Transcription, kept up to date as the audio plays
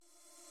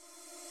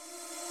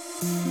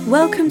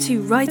Welcome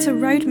to Writer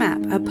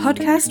Roadmap, a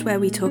podcast where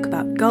we talk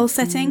about goal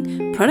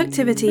setting,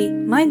 productivity,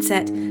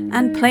 mindset,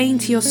 and playing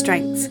to your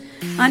strengths.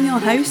 I'm your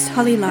host,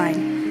 Holly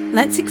Line.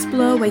 Let's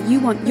explore where you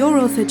want your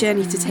author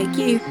journey to take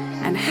you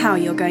and how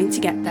you're going to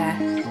get there.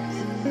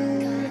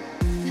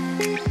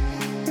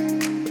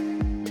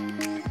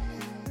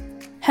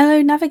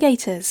 Hello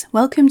Navigators,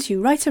 welcome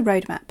to Writer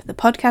Roadmap, the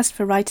podcast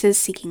for writers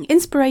seeking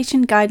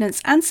inspiration, guidance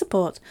and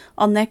support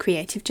on their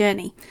creative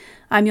journey.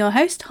 I'm your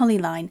host, Holly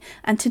Line,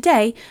 and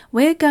today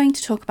we're going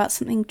to talk about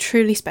something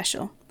truly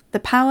special, the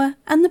power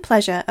and the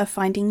pleasure of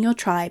finding your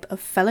tribe of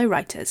fellow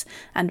writers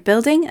and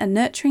building a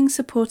nurturing,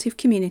 supportive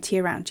community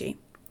around you.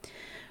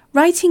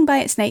 Writing by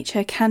its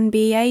nature can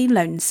be a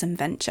lonesome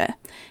venture.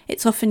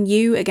 It's often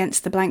you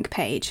against the blank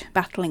page,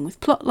 battling with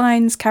plot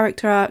lines,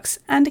 character arcs,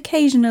 and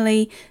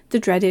occasionally the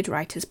dreaded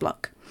writer's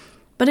block.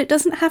 But it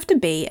doesn't have to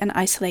be an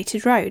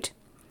isolated road.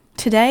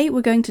 Today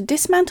we're going to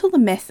dismantle the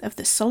myth of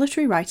the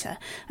solitary writer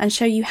and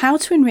show you how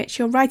to enrich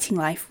your writing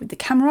life with the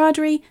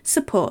camaraderie,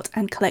 support,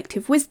 and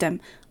collective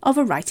wisdom of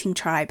a writing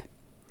tribe.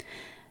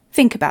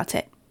 Think about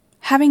it.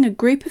 Having a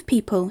group of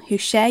people who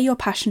share your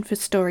passion for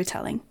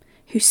storytelling,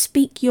 who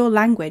speak your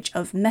language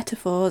of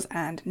metaphors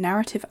and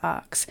narrative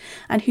arcs,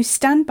 and who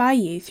stand by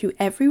you through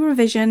every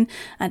revision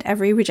and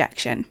every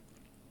rejection.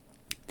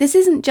 This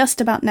isn't just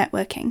about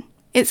networking.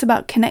 It's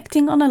about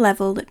connecting on a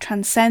level that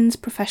transcends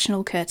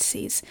professional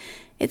courtesies.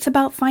 It's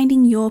about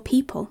finding your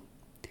people.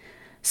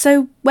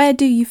 So where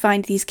do you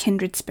find these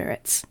kindred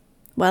spirits?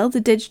 Well,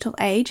 the digital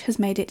age has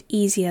made it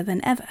easier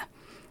than ever.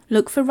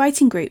 Look for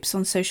writing groups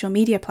on social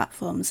media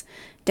platforms,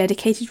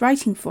 dedicated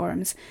writing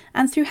forums,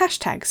 and through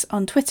hashtags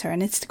on Twitter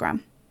and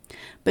Instagram.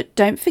 But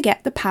don't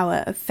forget the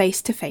power of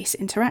face-to-face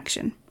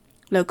interaction.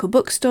 Local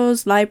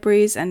bookstores,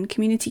 libraries, and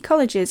community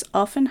colleges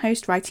often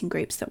host writing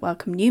groups that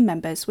welcome new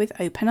members with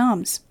open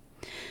arms.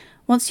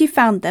 Once you've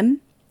found them,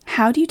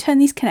 how do you turn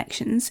these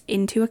connections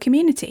into a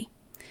community?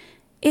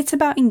 It's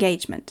about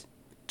engagement.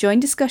 Join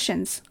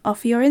discussions,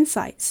 offer your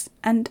insights,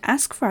 and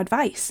ask for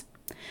advice.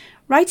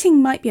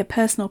 Writing might be a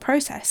personal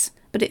process,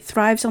 but it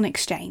thrives on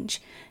exchange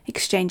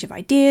of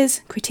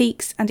ideas,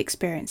 critiques, and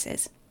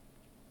experiences.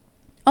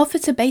 Offer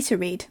to beta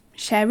read,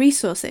 share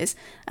resources,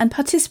 and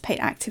participate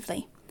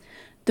actively.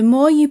 The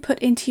more you put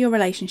into your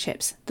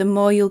relationships, the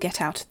more you'll get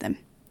out of them.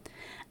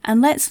 And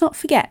let's not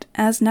forget,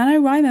 as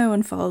NaNoWriMo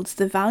unfolds,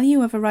 the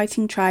value of a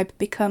writing tribe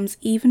becomes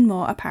even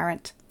more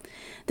apparent.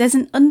 There's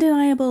an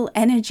undeniable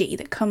energy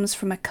that comes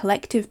from a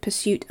collective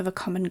pursuit of a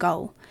common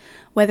goal.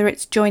 Whether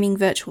it's joining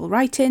virtual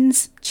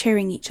write-ins,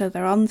 cheering each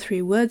other on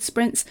through word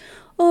sprints,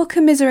 or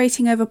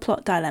commiserating over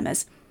plot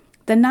dilemmas,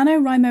 the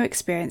NaNoWriMo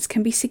experience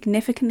can be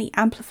significantly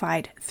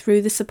amplified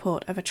through the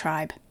support of a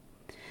tribe.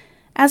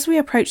 As we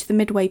approach the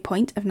midway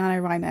point of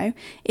NaNoWriMo,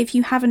 if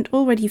you haven't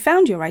already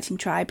found your writing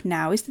tribe,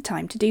 now is the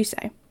time to do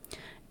so.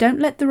 Don't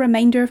let the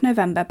remainder of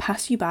November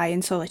pass you by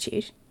in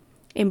solitude.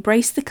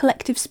 Embrace the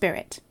collective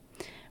spirit.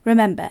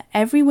 Remember,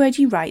 every word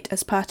you write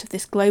as part of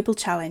this global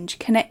challenge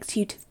connects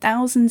you to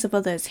thousands of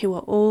others who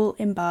are all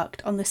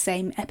embarked on the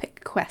same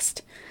epic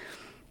quest.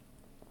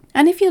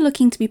 And if you're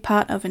looking to be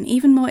part of an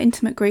even more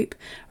intimate group,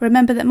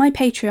 remember that my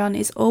Patreon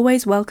is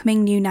always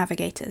welcoming new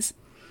navigators.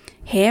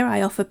 Here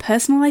I offer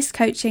personalised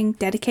coaching,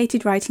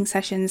 dedicated writing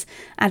sessions,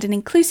 and an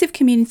inclusive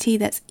community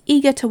that's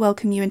eager to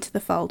welcome you into the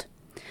fold.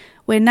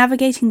 We're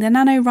navigating the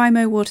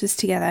NaNoWriMo waters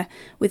together,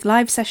 with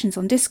live sessions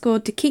on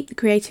Discord to keep the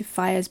creative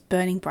fires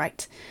burning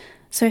bright.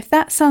 So if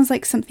that sounds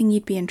like something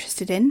you'd be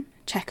interested in,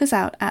 check us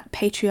out at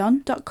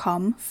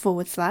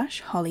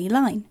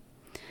patreon.com/hollyline.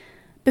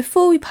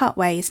 Before we part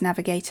ways,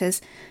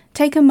 navigators,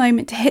 take a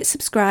moment to hit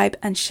subscribe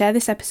and share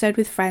this episode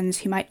with friends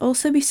who might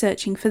also be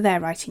searching for their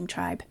writing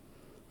tribe.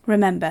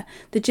 Remember,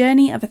 the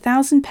journey of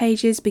 1,000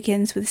 pages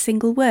begins with a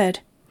single word,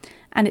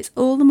 and it's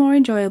all the more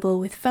enjoyable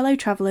with fellow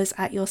travellers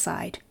at your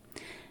side.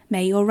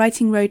 May your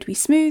writing road be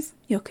smooth,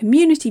 your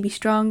community be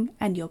strong,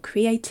 and your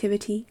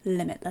creativity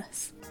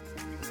limitless.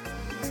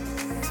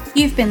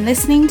 You've been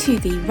listening to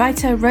the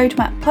Writer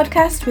Roadmap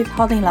podcast with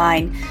Holly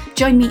Line.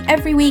 Join me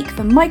every week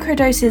for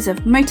microdoses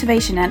of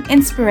motivation and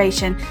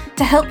inspiration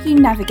to help you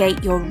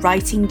navigate your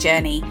writing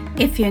journey.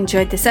 If you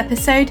enjoyed this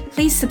episode,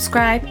 please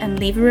subscribe and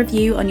leave a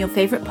review on your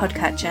favourite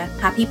podcatcher.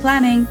 Happy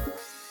planning!